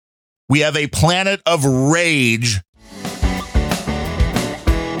We have a planet of rage.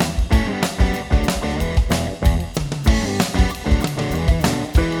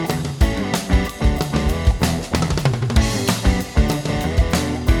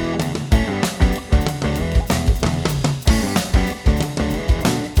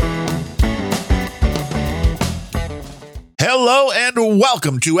 Hello and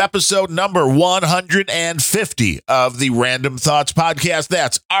welcome to episode number 150 of the Random Thoughts Podcast.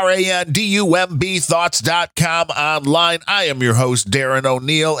 That's RANDUMB Thoughts.com online. I am your host, Darren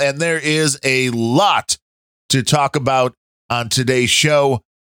O'Neill, and there is a lot to talk about on today's show.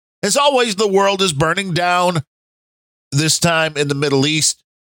 As always, the world is burning down, this time in the Middle East,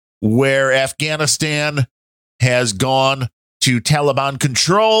 where Afghanistan has gone to Taliban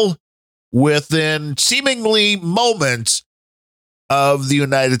control within seemingly moments of the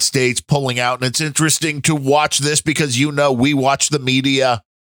United States pulling out. And it's interesting to watch this because, we watch the media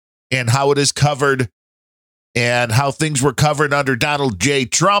and how it is covered and how things were covered under Donald J.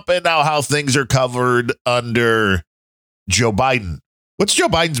 Trump and now how things are covered under Joe Biden. What's Joe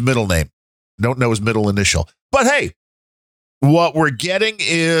Biden's middle name? Don't know his middle initial. But hey, what we're getting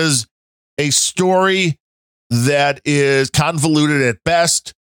is a story that is convoluted at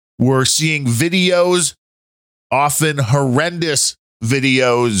best. We're seeing videos, often horrendous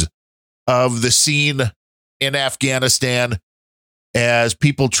videos of the scene in Afghanistan as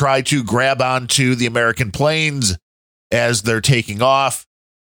people try to grab onto the American planes as they're taking off,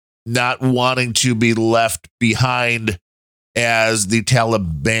 not wanting to be left behind as the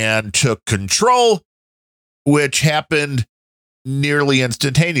Taliban took control, which happened nearly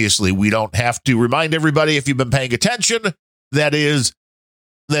instantaneously. We don't have to remind everybody, if you've been paying attention, that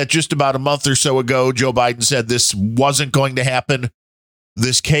just about a month or so ago, Joe Biden said this wasn't going to happen.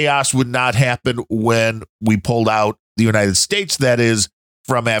 This chaos would not happen when we pulled out the United States, that is,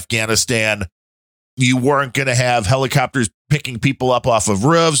 from Afghanistan. You weren't going to have helicopters picking people up off of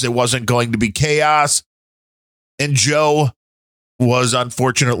roofs. It wasn't going to be chaos. And Joe was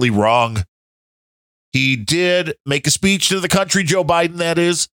unfortunately wrong. He did make a speech to the country, Joe Biden, that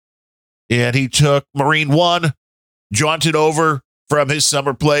is, and he took Marine One, jaunted over from his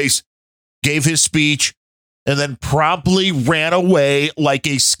summer place, gave his speech, and then promptly ran away like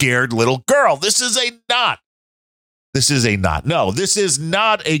a scared little girl. This is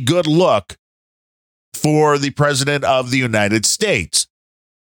not a good look for the president of the United States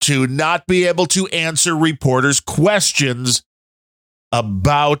to not be able to answer reporters' questions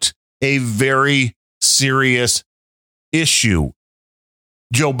about a very serious issue.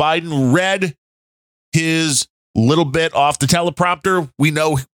 Joe Biden read his little bit off the teleprompter. We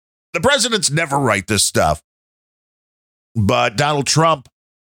know the presidents never write this stuff. But Donald Trump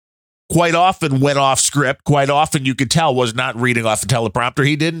quite often went off script. Quite often you could tell was not reading off the teleprompter.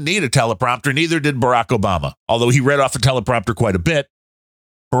 He didn't need a teleprompter. Neither did Barack Obama. Although he read off the teleprompter quite a bit,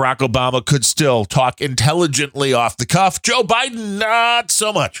 Barack Obama could still talk intelligently off the cuff. Joe Biden, not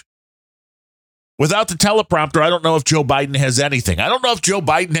so much. Without the teleprompter, I don't know if Joe Biden has anything. I don't know if Joe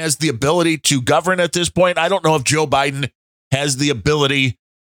Biden has the ability to govern at this point. I don't know if Joe Biden has the ability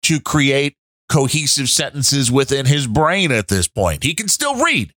to create cohesive sentences within his brain at this point. He can still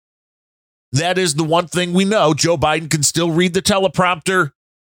read. That is the one thing we know. Joe Biden can still read the teleprompter.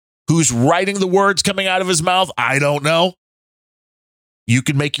 Who's writing the words coming out of his mouth? I don't know. You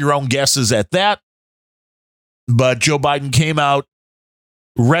can make your own guesses at that. But Joe Biden came out,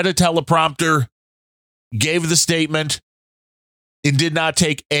 read a teleprompter, gave the statement, and did not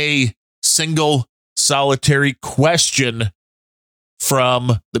take a single solitary question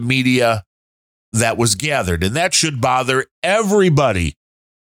from the media that was gathered. And that should bother everybody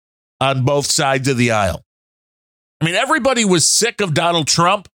on both sides of the aisle. I mean, everybody was sick of Donald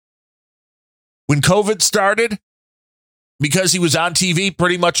Trump when COVID started because he was on TV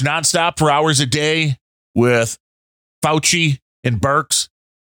pretty much nonstop for hours a day with Fauci and Birx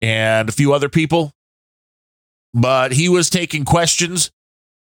and a few other people. But he was taking questions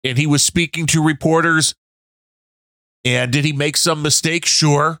and he was speaking to reporters. And did he make some mistakes?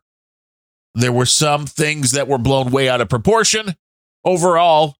 Sure. There were some things that were blown way out of proportion.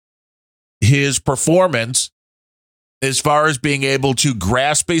 Overall, his performance, as far as being able to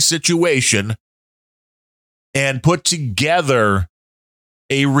grasp a situation and put together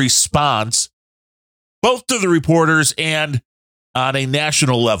a response, both to the reporters and on a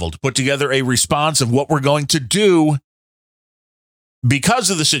national level, to put together a response of what we're going to do because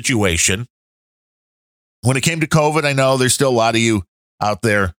of the situation. When it came to COVID, I know there's still a lot of you out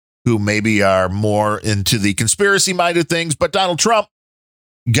there who maybe are more into the conspiracy-minded things, but Donald Trump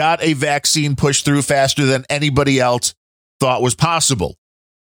got a vaccine pushed through faster than anybody else thought was possible.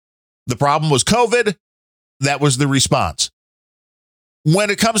 The problem was COVID. That was the response. When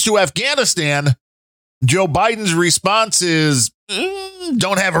it comes to Afghanistan, Joe Biden's response is,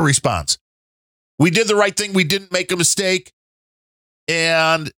 don't have a response. We did the right thing. We didn't make a mistake.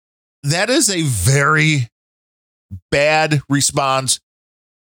 And that is a very bad response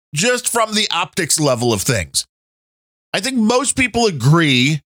just from the optics level of things. I think most people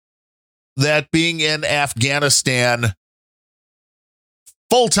agree that being in Afghanistan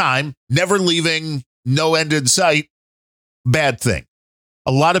full time, never leaving, no end in sight, bad thing.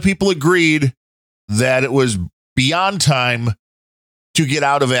 A lot of people agreed that it was beyond time to get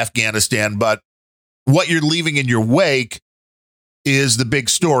out of Afghanistan, but what you're leaving in your wake is the big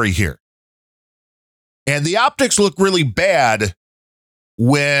story here. And the optics look really bad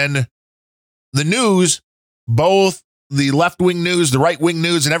when the news, both the left-wing news, the right-wing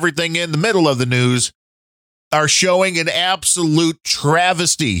news, and everything in the middle of the news are showing an absolute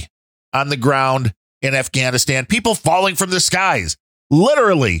travesty on the ground in Afghanistan. People falling from the skies,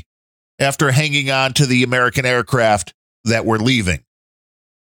 literally, after hanging on to the American aircraft that were leaving.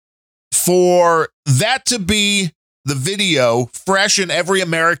 For that to be the video fresh in every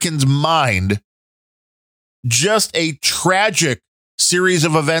American's mind, just a tragic series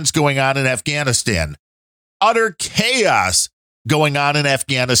of events going on in Afghanistan, utter chaos going on in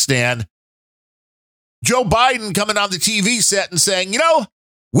Afghanistan. Joe Biden coming on the TV set and saying,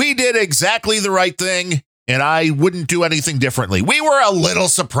 we did exactly the right thing and I wouldn't do anything differently. We were a little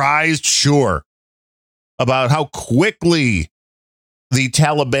surprised, sure, about how quickly the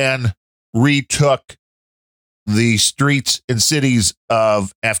Taliban retook the streets and cities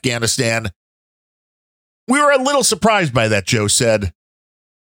of Afghanistan. We were a little surprised by that, Joe said,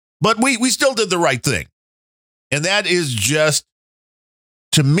 but we still did the right thing. And that is just,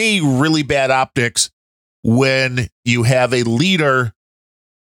 to me, really bad optics when you have a leader,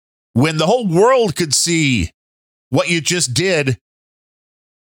 when the whole world could see what you just did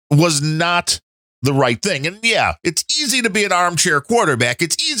was not the right thing. And yeah, it's easy to be an armchair quarterback.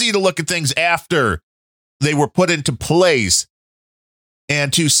 It's easy to look at things after they were put into place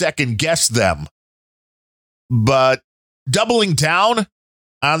and to second guess them. But doubling down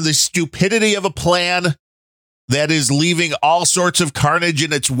on the stupidity of a plan that is leaving all sorts of carnage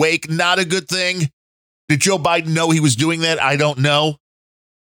in its wake, not a good thing. Did Joe Biden know he was doing that? I don't know.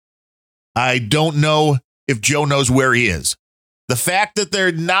 I don't know if Joe knows where he is. The fact that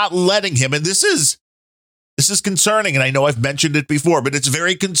they're not letting him, and this is concerning, and I know I've mentioned it before, but it's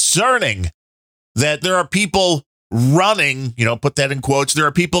very concerning that there are people running, put that in quotes. There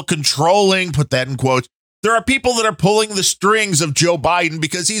are people controlling, put that in quotes. There are people that are pulling the strings of Joe Biden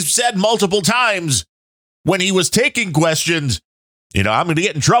because he's said multiple times when he was taking questions, I'm going to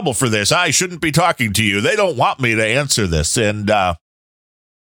get in trouble for this. I shouldn't be talking to you. They don't want me to answer this. And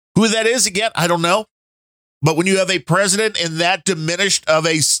who that is, again, I don't know. But when you have a president in that diminished of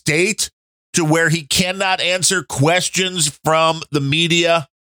a state to where he cannot answer questions from the media,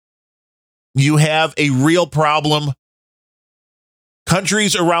 you have a real problem.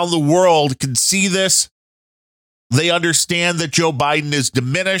 Countries around the world can see this. They understand that Joe Biden is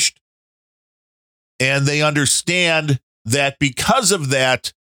diminished. And they understand that because of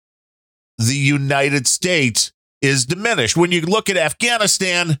that, the United States is diminished. When you look at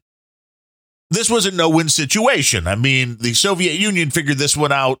Afghanistan, this was a no-win situation. I mean, the Soviet Union figured this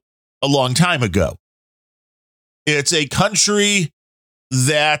one out a long time ago. It's a country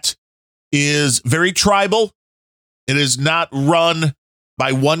that is very tribal. It is not run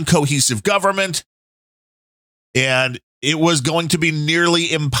by one cohesive government. And it was going to be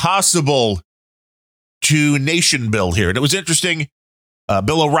nearly impossible to nation build here. And it was interesting.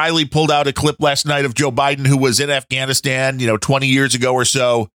 Bill O'Reilly pulled out a clip last night of Joe Biden, who was in Afghanistan, 20 years ago or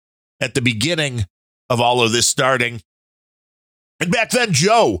so, at the beginning of all of this starting. And back then,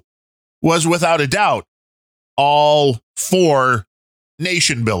 Joe was without a doubt all for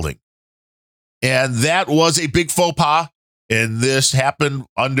nation building. And that was a big faux pas. And this happened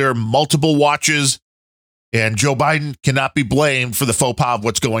under multiple watches. And Joe Biden cannot be blamed for the faux pas of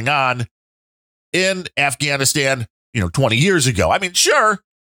what's going on in Afghanistan, 20 years ago. I mean, sure,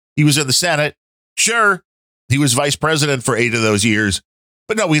 he was in the Senate. Sure, he was vice president for 8 of those years.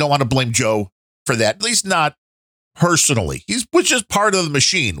 But no, we don't want to blame Joe for that, at least not personally. He was just part of the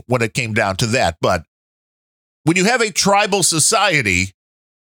machine when it came down to that. But when you have a tribal society,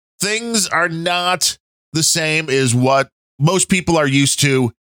 things are not the same as what most people are used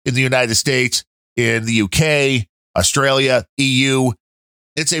to in the United States, in the UK, Australia, EU.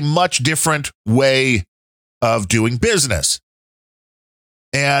 It's a much different way of doing business.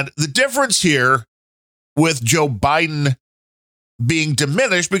 And the difference here with Joe Biden being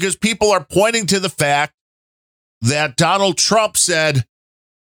diminished because people are pointing to the fact that Donald Trump said,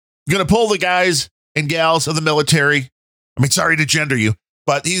 going to pull the guys and gals of the military. I mean, sorry to gender you,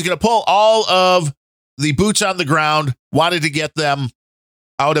 but he's going to pull all of the boots on the ground, wanted to get them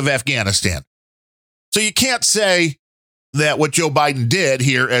out of Afghanistan. So you can't say that what Joe Biden did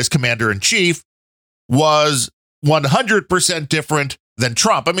here as commander in chief was 100% different than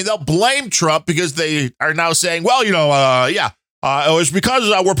Trump. I mean, they'll blame Trump because they are now saying, well, it was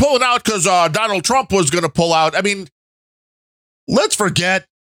because we're pulling out because Donald Trump was going to pull out. I mean, let's forget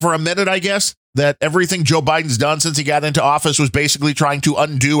for a minute, I guess, that everything Joe Biden's done since he got into office was basically trying to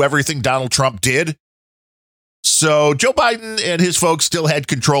undo everything Donald Trump did. So Joe Biden and his folks still had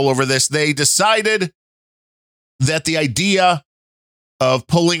control over this. They decided that the idea of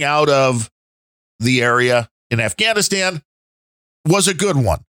pulling out of the area in Afghanistan was a good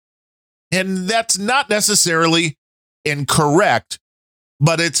one. And that's not necessarily incorrect,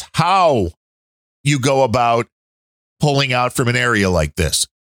 but it's how you go about pulling out from an area like this.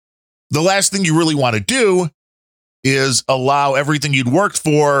 The last thing you really want to do is allow everything you'd worked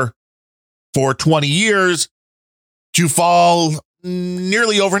for 20 years to fall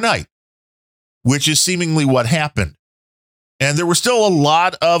nearly overnight, which is seemingly what happened. And there were still a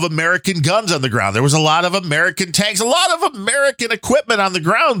lot of American guns on the ground. There was a lot of American tanks, a lot of American equipment on the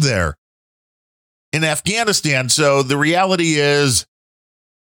ground there in Afghanistan. So the reality is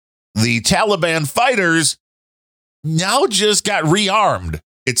the Taliban fighters now just got rearmed,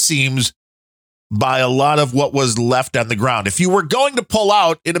 it seems, by a lot of what was left on the ground. If you were going to pull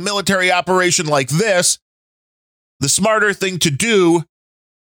out in a military operation like this, the smarter thing to do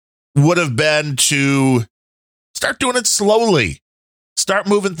would have been to start doing it slowly. Start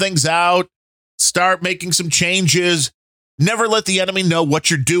moving things out. Start making some changes. Never let the enemy know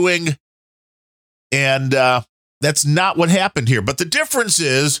what you're doing. And that's not what happened here. But the difference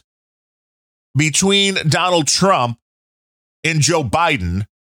is between Donald Trump and Joe Biden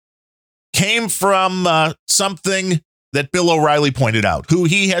came from something that Bill O'Reilly pointed out, who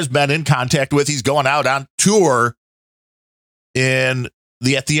he has been in contact with. He's going out on tour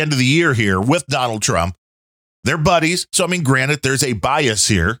at the end of the year here with Donald Trump. They're buddies. So, I mean, granted, there's a bias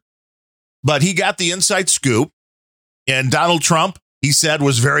here, but he got the inside scoop. And Donald Trump, he said,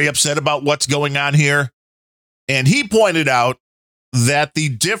 was very upset about what's going on here. And he pointed out that the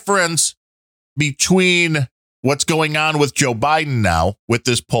difference between what's going on with Joe Biden now with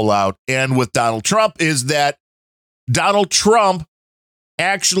this pullout and with Donald Trump is that Donald Trump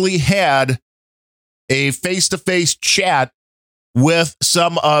actually had a face-to-face chat with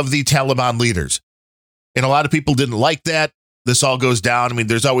some of the Taliban leaders. And a lot of people didn't like that. This all goes down. I mean,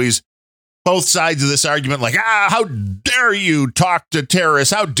 there's always both sides of this argument like, how dare you talk to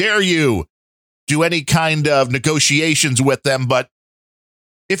terrorists? How dare you do any kind of negotiations with them? But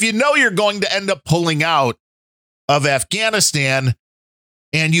if you know you're going to end up pulling out of Afghanistan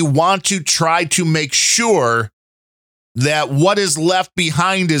and you want to try to make sure that what is left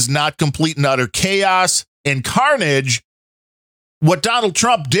behind is not complete and utter chaos and carnage, what Donald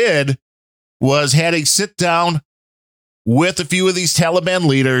Trump did was had a sit down with a few of these Taliban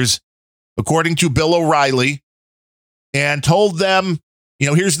leaders, according to Bill O'Reilly, and told them,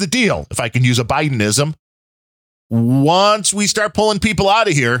 here's the deal. If I can use a Bidenism, once we start pulling people out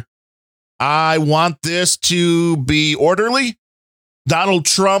of here, I want this to be orderly. Donald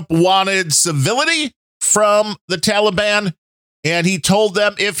Trump wanted civility from the Taliban, and he told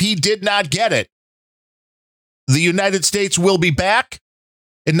them if he did not get it, the United States will be back.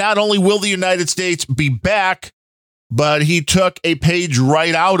 And not only will the United States be back, but he took a page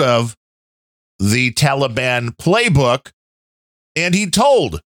right out of the Taliban playbook, and he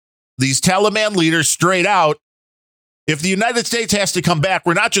told these Taliban leaders straight out, if the United States has to come back,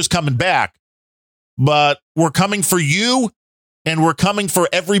 we're not just coming back, but we're coming for you, and we're coming for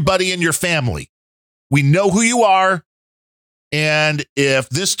everybody in your family. We know who you are, and if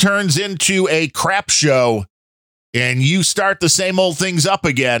this turns into a crap show and you start the same old things up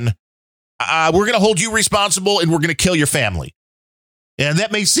again, we're going to hold you responsible and we're going to kill your family. And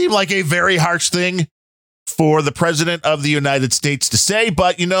that may seem like a very harsh thing for the president of the United States to say,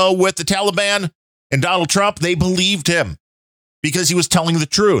 but, with the Taliban and Donald Trump, they believed him because he was telling the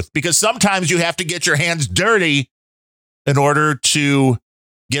truth. Because sometimes you have to get your hands dirty in order to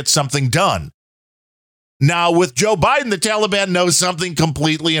get something done. Now, with Joe Biden, the Taliban knows something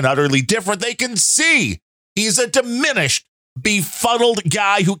completely and utterly different. They can see he's a diminished, befuddled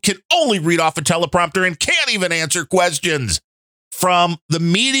guy who can only read off a teleprompter and can't even answer questions from the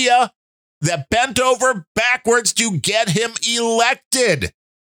media that bent over backwards to get him elected.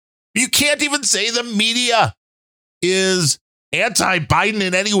 You can't even say the media is anti-Biden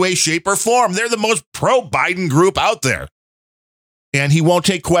in any way, shape, or form. They're the most pro-Biden group out there. And he won't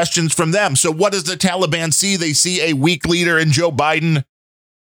take questions from them. So what does the Taliban see? They see a weak leader in Joe Biden.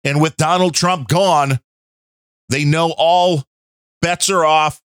 And with Donald Trump gone, they know all bets are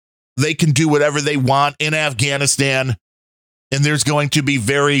off. They can do whatever they want in Afghanistan. And there's going to be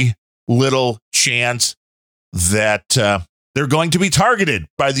very little chance that they're going to be targeted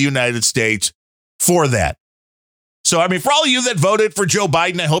by the United States for that. So, I mean, for all of you that voted for Joe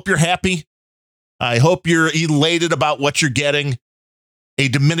Biden, I hope you're happy. I hope you're elated about what you're getting. A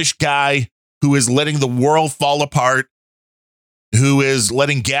diminished guy who is letting the world fall apart, who is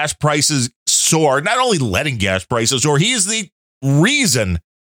letting gas prices soar, not only letting gas prices soar, he is the reason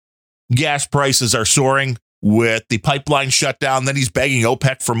gas prices are soaring with the pipeline shutdown. Then he's begging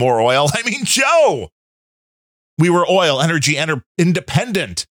OPEC for more oil. I mean, Joe, we were oil, energy,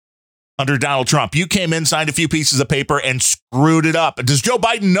 independent under Donald Trump. You came in, signed a few pieces of paper and screwed it up. Does Joe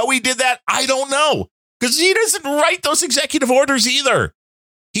Biden know he did that? I don't know, because he doesn't write those executive orders either.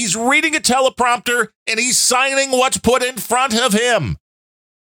 He's reading a teleprompter and he's signing what's put in front of him.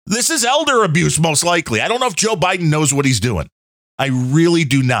 This is elder abuse, most likely. I don't know if Joe Biden knows what he's doing. I really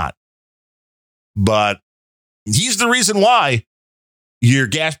do not. But he's the reason why your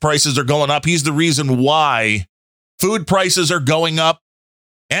gas prices are going up. He's the reason why food prices are going up.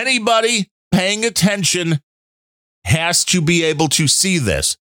 Anybody paying attention has to be able to see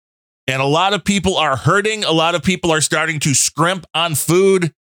this. And a lot of people are hurting. A lot of people are starting to scrimp on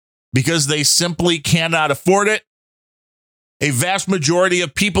food because they simply cannot afford it. A vast majority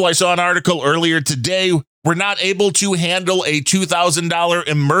of people, I saw an article earlier today, were not able to handle a $2,000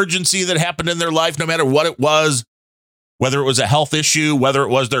 emergency that happened in their life, no matter what it was, whether it was a health issue, whether it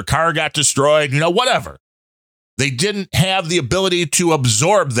was their car got destroyed, whatever. They didn't have the ability to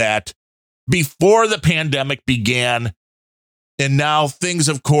absorb that before the pandemic began. And now things,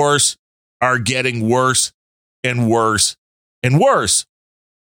 of course, are getting worse and worse and worse.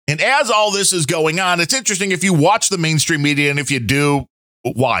 And as all this is going on, it's interesting if you watch the mainstream media, and if you do,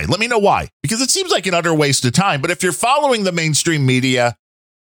 why? Let me know why. Because it seems like an utter waste of time. But if you're following the mainstream media,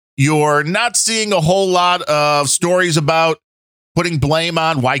 you're not seeing a whole lot of stories about putting blame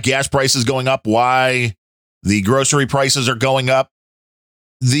on why gas prices going up, why the grocery prices are going up.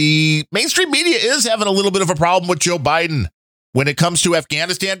 The mainstream media is having a little bit of a problem with Joe Biden when it comes to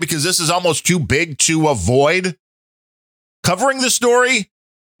Afghanistan, because this is almost too big to avoid covering the story.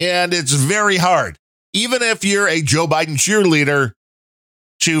 And it's very hard, even if you're a Joe Biden cheerleader,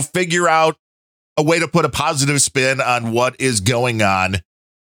 to figure out a way to put a positive spin on what is going on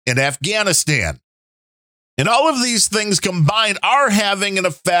in Afghanistan. And all of these things combined are having an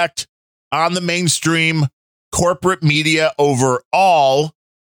effect on the mainstream corporate media overall,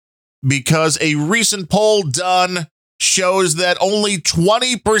 because a recent poll done shows that only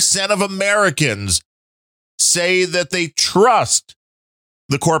 20% of Americans say that they trust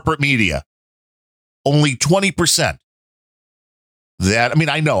the corporate media. Only 20%. That, I mean,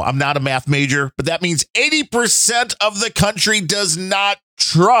 I know I'm not a math major, but that means 80% of the country does not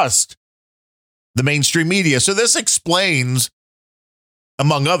trust the mainstream media. So this explains,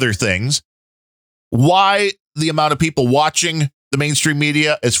 among other things, why the amount of people watching the mainstream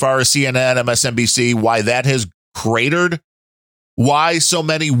media, as far as CNN, MSNBC, why that has cratered, why so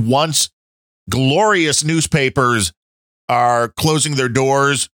many once glorious newspapers are closing their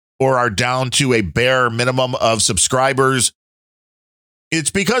doors or are down to a bare minimum of subscribers.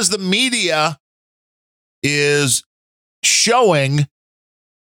 It's because the media is showing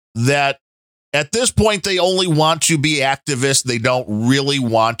that at this point, they only want to be activists. They don't really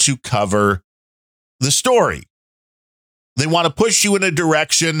want to cover the story. They want to push you in a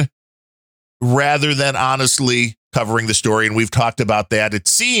direction rather than honestly covering the story. And we've talked about that, it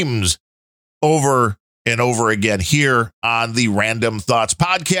seems, over and over again here on the Random Thoughts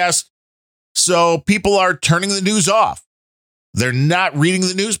podcast. So people are turning the news off. They're not reading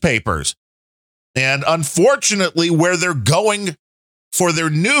the newspapers. And unfortunately, where they're going for their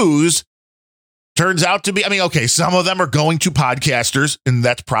news turns out to be, okay, some of them are going to podcasters, and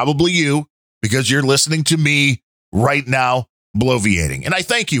that's probably you, because you're listening to me right now, bloviating. And I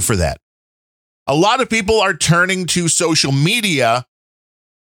thank you for that. A lot of people are turning to social media.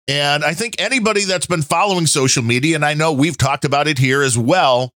 And I think anybody that's been following social media, and I know we've talked about it here as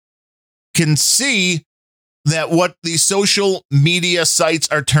well, can see that what the social media sites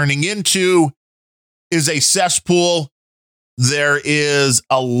are turning into is a cesspool. There is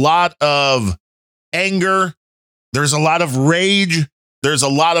a lot of anger. There's a lot of rage. There's a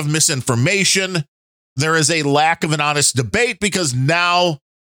lot of misinformation. There is a lack of an honest debate, because now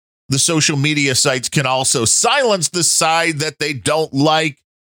the social media sites can also silence the side that they don't like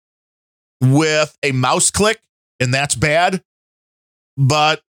with a mouse click, and that's bad.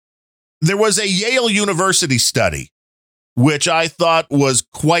 But there was a Yale University study, which I thought was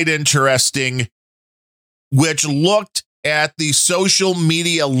quite interesting, which looked at the social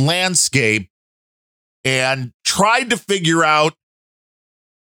media landscape and tried to figure out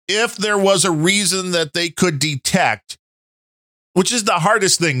if there was a reason that they could detect, which is the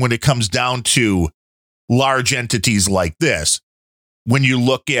hardest thing when it comes down to large entities like this. When you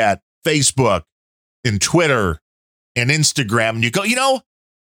look at Facebook and Twitter and Instagram, and you go,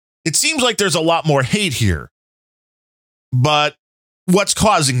 it seems like there's a lot more hate here. But what's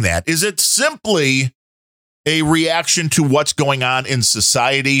causing that? Is it simply a reaction to what's going on in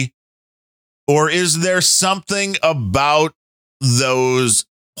society? Or is there something about those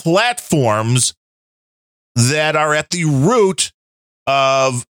platforms that are at the root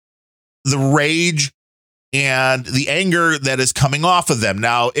of the rage and the anger that is coming off of them?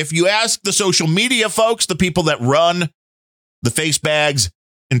 Now, if you ask the social media folks, the people that run the Facebags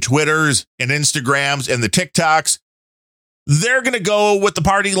and Twitters and Instagrams and the TikToks, they're going to go with the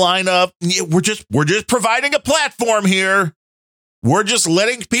party lineup. We're just providing a platform here. We're just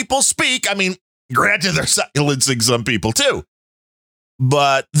letting people speak. I mean, granted, they're silencing some people too.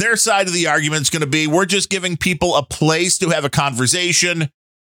 But their side of the argument is going to be, we're just giving people a place to have a conversation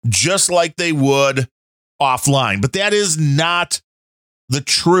just like they would offline. But that is not the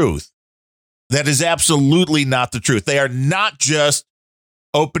truth. That is absolutely not the truth. They are not just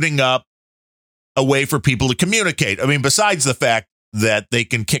opening up a way for people to communicate. I mean, besides the fact that they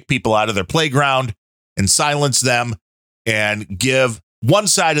can kick people out of their playground and silence them and give one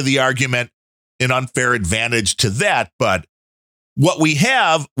side of the argument an unfair advantage to that. But what we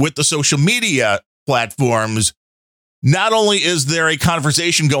have with the social media platforms, not only is there a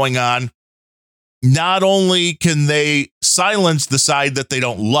conversation going on, not only can they silence the side that they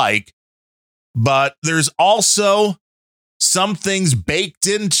don't like, but there's also some things baked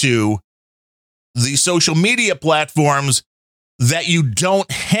into the social media platforms that you don't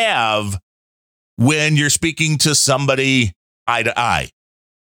have when you're speaking to somebody eye to eye.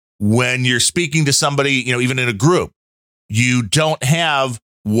 When you're speaking to somebody, even in a group, you don't have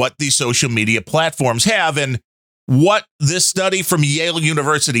what the social media platforms have. And what this study from Yale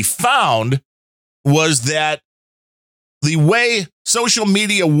University found was that the way social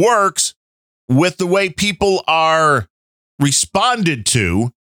media works with the way people are responded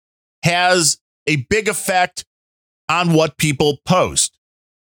to has a big effect on what people post.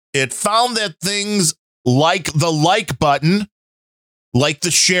 It found that things like the like button, like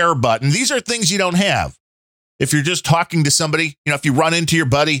the share button, these are things you don't have. If you're just talking to somebody, if you run into your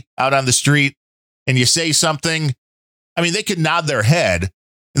buddy out on the street and you say something, I mean, they could nod their head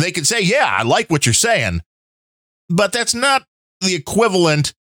and they could say, yeah, I like what you're saying. But that's not the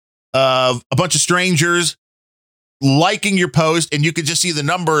equivalent of a bunch of strangers liking your post, and you could just see the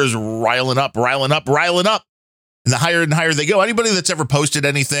numbers riling up. And the higher and higher they go. Anybody that's ever posted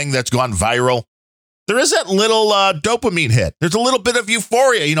anything that's gone viral, there is that little dopamine hit. There's a little bit of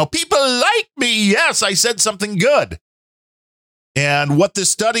euphoria. People like me. Yes, I said something good. And what this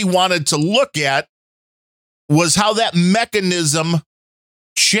study wanted to look at was how that mechanism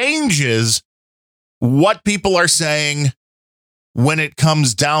changes what people are saying when it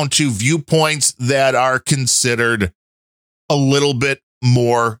comes down to viewpoints that are considered a little bit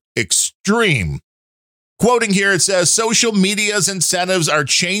more extreme. Quoting here, it says, social media's incentives are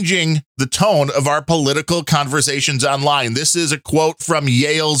changing the tone of our political conversations online. This is a quote from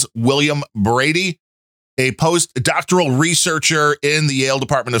Yale's William Brady, a postdoctoral researcher in the Yale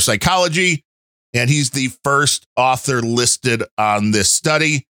Department of Psychology, and he's the first author listed on this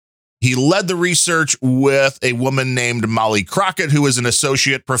study. He led the research with a woman named Molly Crockett, who is an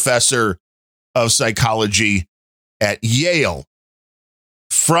associate professor of psychology at Yale.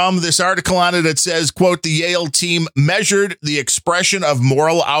 From this article on it, it says, quote, the Yale team measured the expression of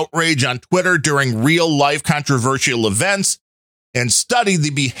moral outrage on Twitter during real-life controversial events and studied the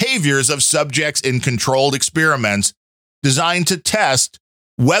behaviors of subjects in controlled experiments designed to test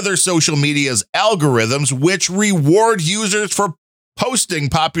whether social media's algorithms, which reward users for posting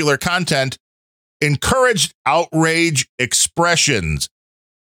popular content, encouraged outrage expressions.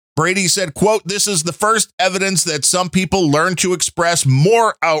 Brady said, quote, this is the first evidence that some people learn to express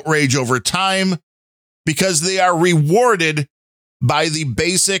more outrage over time because they are rewarded by the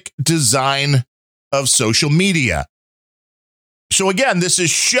basic design of social media. So again, this is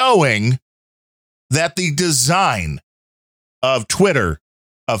showing that the design of Twitter,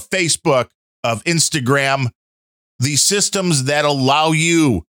 of Facebook, of Instagram, the systems that allow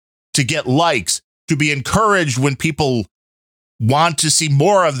you to get likes, to be encouraged when people want to see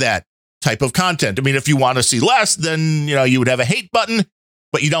more of that type of content. I mean, if you want to see less, then, you would have a hate button,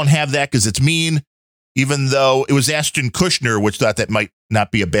 but you don't have that because it's mean, even though it was Ashton Kutcher, which thought that might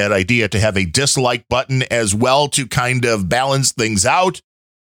not be a bad idea to have a dislike button as well to kind of balance things out.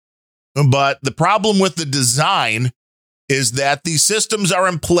 But the problem with the design is that these systems are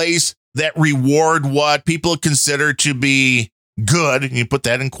in place that reward what people consider to be good, and you put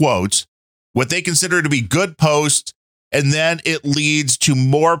that in quotes, what they consider to be good posts, and then it leads to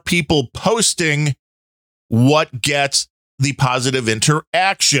more people posting what gets the positive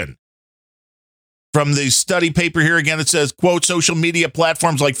interaction. From the study paper here again, it says, quote, social media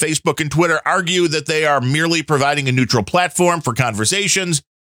platforms like Facebook and Twitter argue that they are merely providing a neutral platform for conversations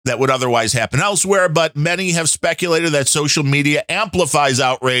that would otherwise happen elsewhere, but many have speculated that social media amplifies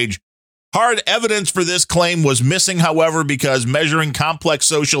outrage. Hard evidence for this claim was missing, however, because measuring complex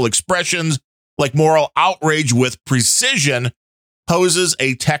social expressions like moral outrage with precision poses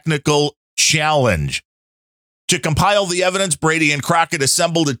a technical challenge. To compile the evidence, Brady and Crockett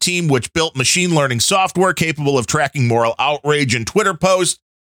assembled a team which built machine learning software capable of tracking moral outrage in Twitter posts.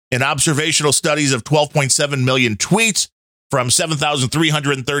 In observational studies of 12.7 million tweets from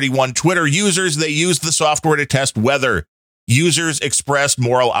 7,331 Twitter users, they used the software to test whether users expressed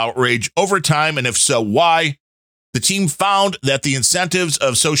moral outrage over time, and if so, why. The team found that the incentives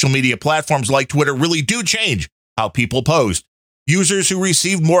of social media platforms like Twitter really do change how people post. Users who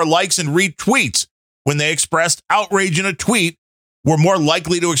received more likes and retweets when they expressed outrage in a tweet were more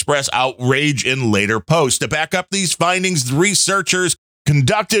likely to express outrage in later posts. To back up these findings, the researchers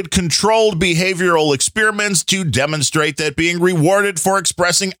conducted controlled behavioral experiments to demonstrate that being rewarded for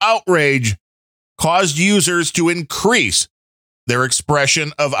expressing outrage caused users to increase their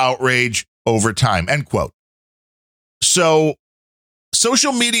expression of outrage over time, end quote. So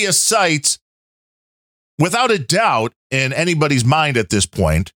social media sites, without a doubt in anybody's mind at this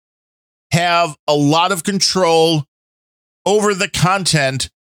point, have a lot of control over the content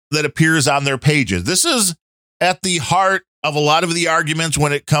that appears on their pages. This is at the heart of a lot of the arguments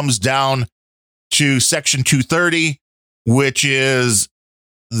when it comes down to Section 230, which is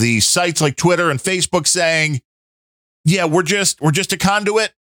the sites like Twitter and Facebook saying, yeah, we're just a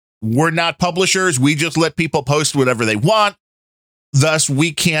conduit. We're not publishers. We just let people post whatever they want. Thus,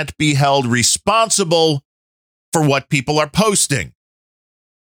 we can't be held responsible for what people are posting.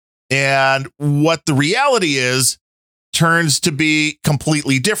 And what the reality is turns to be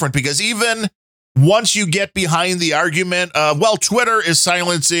completely different, because even once you get behind the argument of, well, Twitter is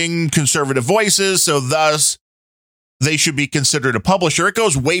silencing conservative voices, so thus they should be considered a publisher, it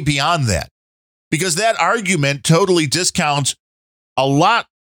goes way beyond that, because that argument totally discounts a lot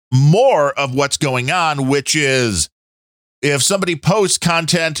more of what's going on, which is if somebody posts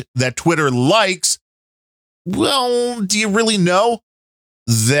content that Twitter likes, well, do you really know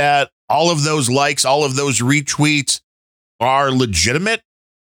that all of those likes, all of those retweets are legitimate?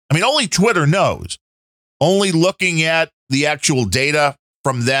 I mean, only Twitter knows. Only looking at the actual data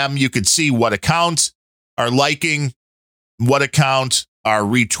from them, you could see what accounts are liking, what accounts are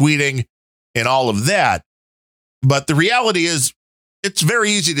retweeting, and all of that. But the reality is, it's very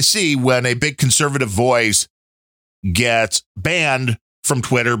easy to see when a big conservative voice gets banned from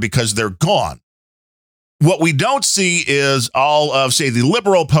Twitter because they're gone. What we don't see is all of, say, the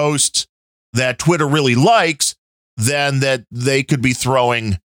liberal posts that Twitter really likes, then that they could be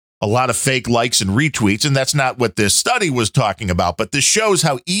throwing a lot of fake likes and retweets. And that's not what this study was talking about. But this shows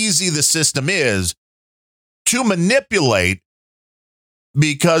how easy the system is to manipulate,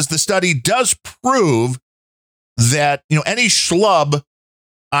 because the study does prove that, any schlub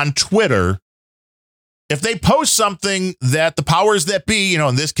on Twitter, if they post something that the powers that be,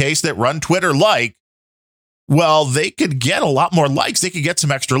 in this case, that run Twitter like, well, they could get a lot more likes. They could get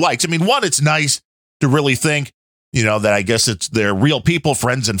some extra likes. I mean, one, it's nice to really think, that I guess it's their real people,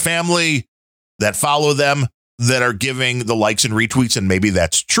 friends and family that follow them that are giving the likes and retweets, and maybe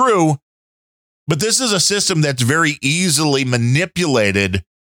that's true. But this is a system that's very easily manipulated.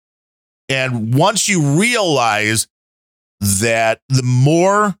 And once you realize that the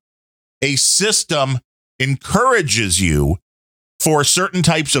more a system encourages you for certain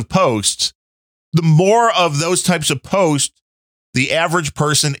types of posts, the more of those types of posts the average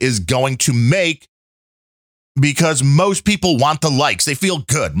person is going to make, because most people want the likes. They feel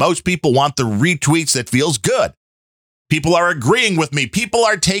good. Most people want the retweets that feels good. People are agreeing with me. People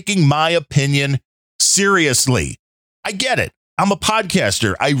are taking my opinion seriously. I get it. I'm a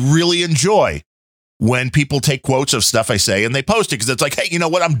podcaster. I really enjoy when people take quotes of stuff I say and they post it, because it's like, hey, you know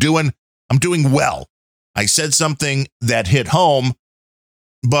what I'm doing? I'm doing well. I said something that hit home,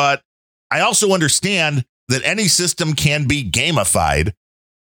 But I also understand that any system can be gamified.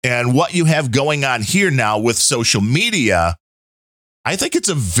 And what you have going on here now with social media, I think it's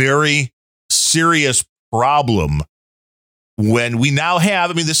a very serious problem when we now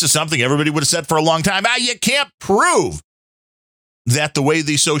have, this is something everybody would have said for a long time. You can't prove that the way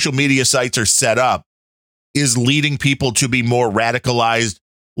these social media sites are set up is leading people to be more radicalized,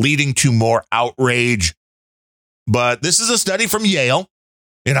 leading to more outrage. But this is a study from Yale.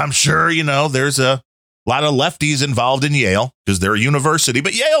 And I'm sure, there's a lot of lefties involved in Yale because they're a university.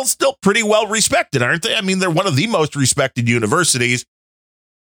 But Yale's still pretty well respected, aren't they? They're one of the most respected universities.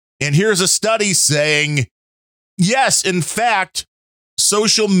 And here's a study saying, yes, in fact,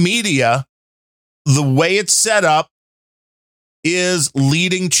 social media, the way it's set up, is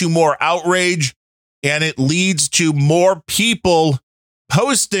leading to more outrage, and it leads to more people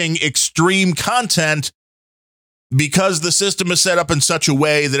posting extreme content because the system is set up in such a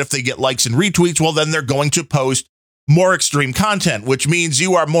way that if they get likes and retweets, well, then they're going to post more extreme content, which means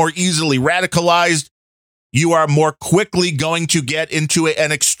you are more easily radicalized. You are more quickly going to get into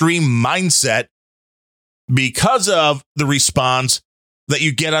an extreme mindset because of the response that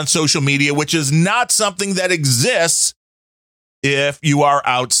you get on social media, which is not something that exists if you are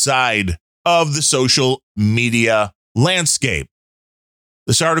outside of the social media landscape.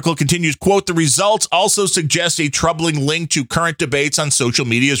 This article continues, quote, the results also suggest a troubling link to current debates on social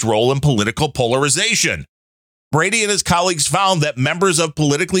media's role in political polarization. Brady and his colleagues found that members of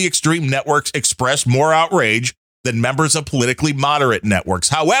politically extreme networks expressed more outrage than members of politically moderate networks.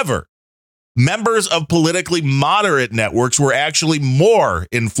 However, members of politically moderate networks were actually more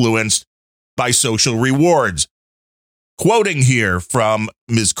influenced by social rewards. Quoting here from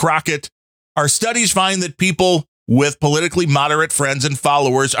Ms. Crockett, our studies find that people with politically moderate friends and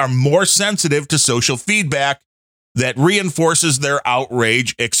followers are more sensitive to social feedback that reinforces their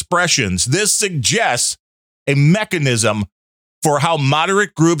outrage expressions. This suggests a mechanism for how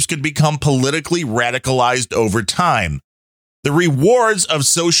moderate groups can become politically radicalized over time. The rewards of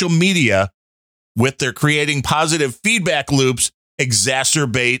social media, with their creating positive feedback loops,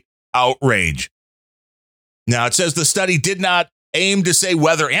 exacerbate outrage. Now, it says the study did not aim to say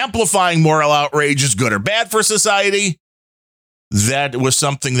whether amplifying moral outrage is good or bad for society. That was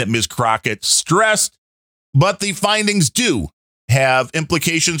something that Ms. Crockett stressed, but the findings do have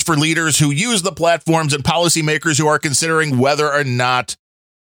implications for leaders who use the platforms and policymakers who are considering whether or not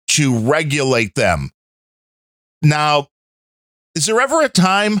to regulate them. Now, is there ever a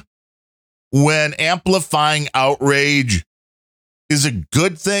time when amplifying outrage is a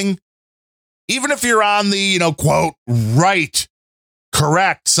good thing? Even if you're on the, quote, right,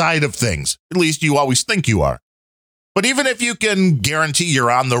 correct side of things, at least you always think you are. But even if you can guarantee you're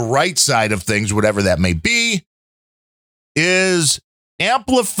on the right side of things, whatever that may be, is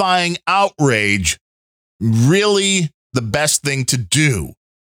amplifying outrage really the best thing to do?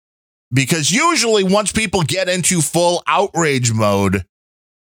 Because usually once people get into full outrage mode,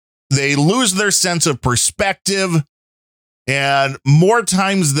 they lose their sense of perspective, and more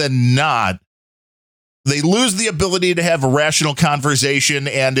times than not, they lose the ability to have a rational conversation,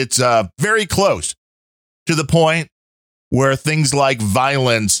 and it's very close to the point where things like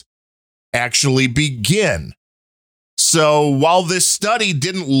violence actually begin. So while this study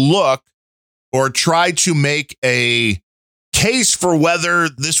didn't look or try to make a case for whether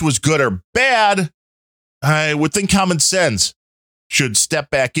this was good or bad, I would think common sense should step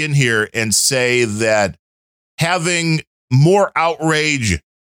back in here and say that having more outrage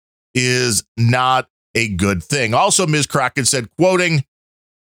is not a good thing. Also, Ms. Crockett said, quoting,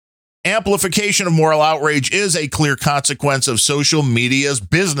 amplification of moral outrage is a clear consequence of social media's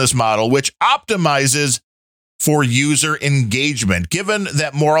business model, which optimizes for user engagement. Given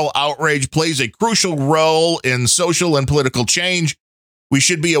that moral outrage plays a crucial role in social and political change, we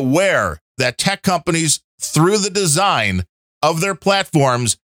should be aware that tech companies, through the design of their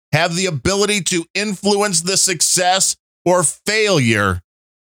platforms, have the ability to influence the success or failure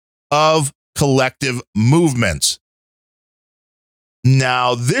of collective movements.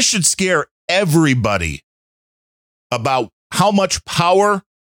 Now, this should scare everybody about how much power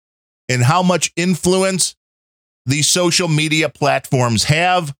and how much influence these social media platforms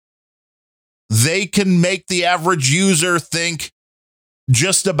have. They can make the average user think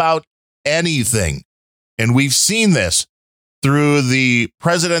just about anything. And we've seen this through the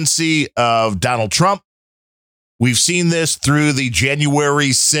presidency of Donald Trump. We've seen this through the January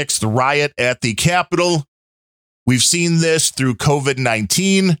 6th riot at the Capitol. We've seen this through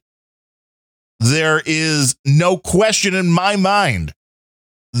COVID-19. There is no question in my mind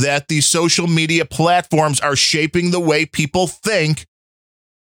that the social media platforms are shaping the way people think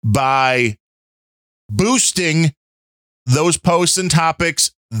by boosting those posts and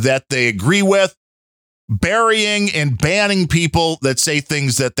topics that they agree with, burying and banning people that say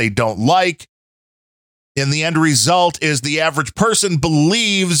things that they don't like. And the end result is the average person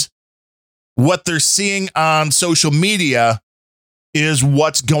believes what they're seeing on social media is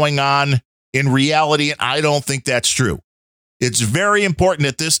what's going on in reality. And I don't think that's true. It's very important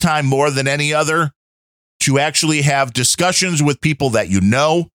at this time more than any other to actually have discussions with people that you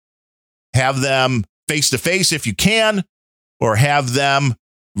know, have them face to face if you can, or have them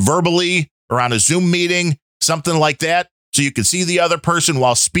verbally or on a Zoom meeting, something like that, so you can see the other person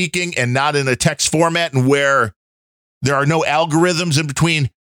while speaking and not in a text format, and where there are no algorithms in between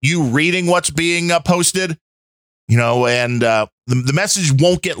you reading what's being posted, and the message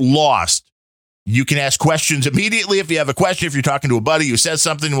won't get lost. You can ask questions immediately if you have a question. If you're talking to a buddy who says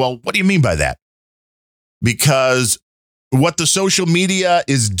something, well, what do you mean by that? Because what the social media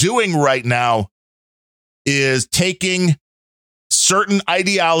is doing right now is taking certain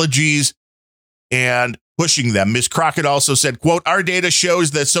ideologies and pushing them. Ms. Crockett also said, quote, "Our data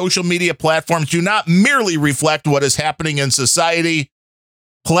shows that social media platforms do not merely reflect what is happening in society.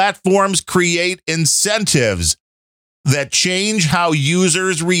 Platforms create incentives that change how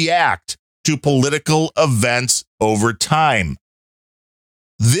users react to political events over time."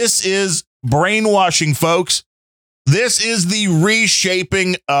 This is brainwashing, folks. This is the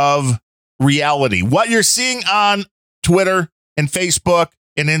reshaping of reality. What you're seeing on Twitter and Facebook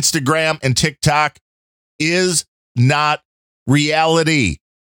and Instagram and TikTok is not reality.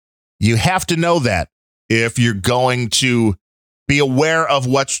 You have to know that if you're going to be aware of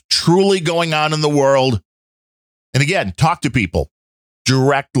what's truly going on in the world. And again, talk to people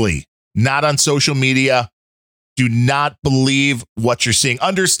directly, not on social media. Do not believe what you're seeing.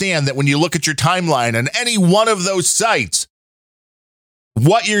 Understand that when you look at your timeline on any one of those sites,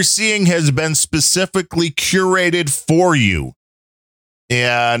 what you're seeing has been specifically curated for you.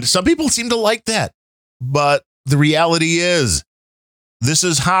 And some people seem to like that. But the reality is, this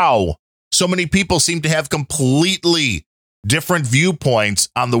is how so many people seem to have completely different viewpoints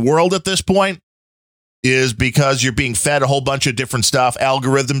on the world at this point, is because you're being fed a whole bunch of different stuff.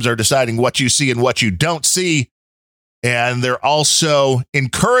 Algorithms are deciding what you see and what you don't see. And they're also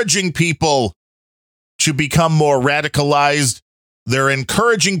encouraging people to become more radicalized. They're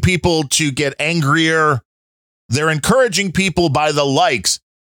encouraging people to get angrier. They're encouraging people by the likes,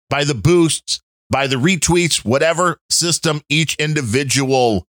 by the boosts, by the retweets, whatever system each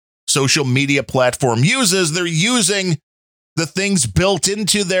individual social media platform uses. They're using the things built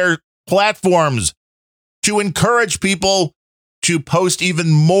into their platforms to encourage people to post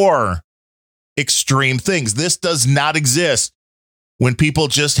even more extreme things. This does not exist when people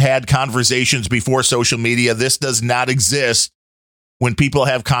just had conversations before social media. This does not exist when people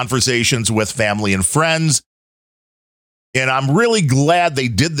have conversations with family and friends. And I'm really glad they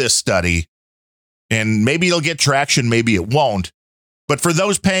did this study. And maybe it'll get traction, maybe it won't. But for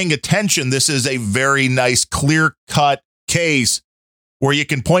those paying attention, this is a very nice, clear-cut case where you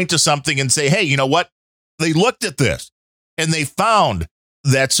can point to something and say, hey, you know what? They looked at this and they found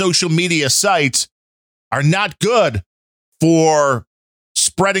that social media sites are not good for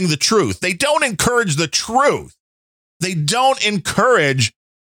spreading the truth. They don't encourage the truth. They don't encourage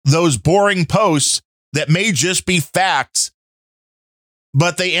those boring posts that may just be facts,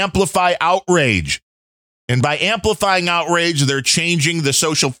 but they amplify outrage. And by amplifying outrage, they're changing the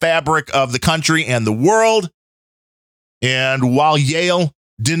social fabric of the country and the world. And while Yale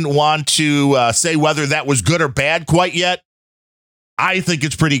didn't want to say whether that was good or bad quite yet, I think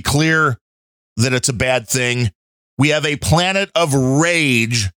it's pretty clear that it's a bad thing. We have a planet of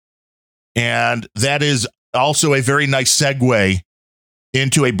rage, and that is also a very nice segue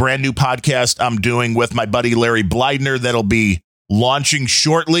into a brand new podcast I'm doing with my buddy Larry Blydner that'll be launching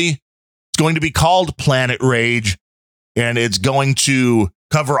shortly. It's going to be called Planet Rage, and it's going to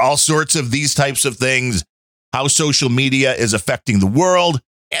cover all sorts of these types of things, how social media is affecting the world,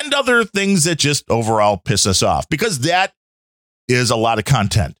 and other things that just overall piss us off, because that is a lot of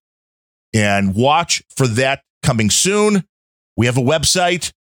content. And watch for that coming soon. We have a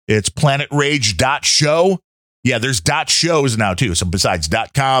website. It's planetrage.show. Yeah, there's .shows now too. So besides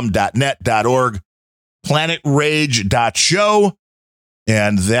 .com, .net, .org, planetrage.show.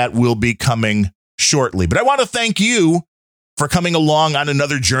 And that will be coming shortly. But I want to thank you for coming along on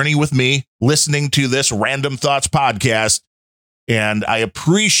another journey with me, listening to this Random Thoughts podcast. And I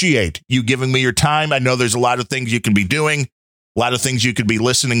appreciate you giving me your time. I know there's a lot of things you can be doing, a lot of things you could be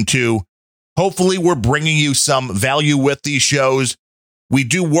listening to. Hopefully, we're bringing you some value with these shows. We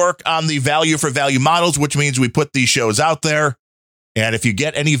do work on the value for value models, which means we put these shows out there. And if you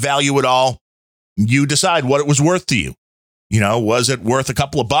get any value at all, you decide what it was worth to you. Was it worth a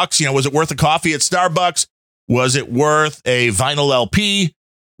couple of bucks? Was it worth a coffee at Starbucks? Was it worth a vinyl LP,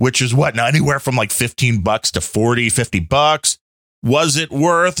 which is what, now anywhere from like $15 to $40, $50? Was it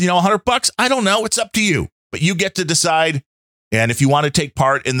worth, $100? I don't know. It's up to you, but you get to decide. And if you want to take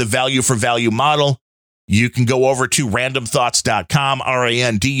part in the value for value model, you can go over to randomthoughts.com,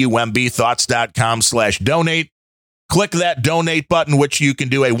 RANDUMB thoughts.com/donate. Click that donate button, which you can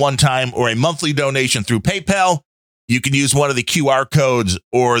do a one-time or a monthly donation through PayPal. You can use one of the QR codes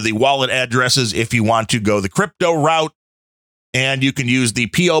or the wallet addresses if you want to go the crypto route. And you can use the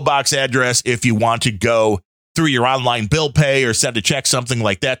P.O. Box address if you want to go through your online bill pay or send a check, something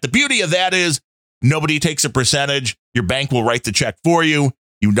like that. The beauty of that is nobody takes a percentage. Your bank will write the check for you.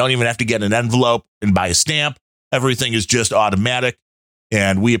 You don't even have to get an envelope and buy a stamp. Everything is just automatic.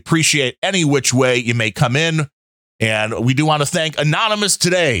 And we appreciate any which way you may come in. And we do want to thank Anonymous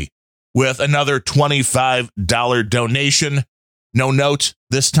today with another $25 donation. No note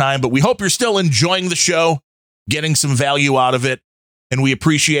this time, but we hope you're still enjoying the show, getting some value out of it. And we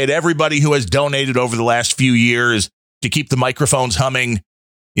appreciate everybody who has donated over the last few years to keep the microphones humming,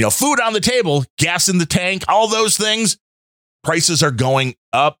 food on the table, gas in the tank, all those things. Prices are going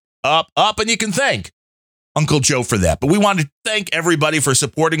up, and you can thank Uncle Joe for that. But we want to thank everybody for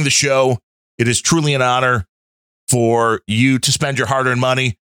supporting the show. It is truly an honor for you to spend your hard-earned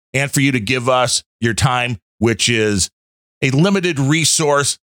money and for you to give us your time, which is a limited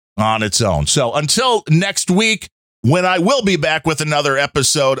resource on its own. So until next week, when I will be back with another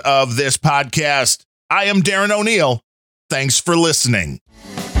episode of this podcast, I am Darren O'Neill. Thanks for listening.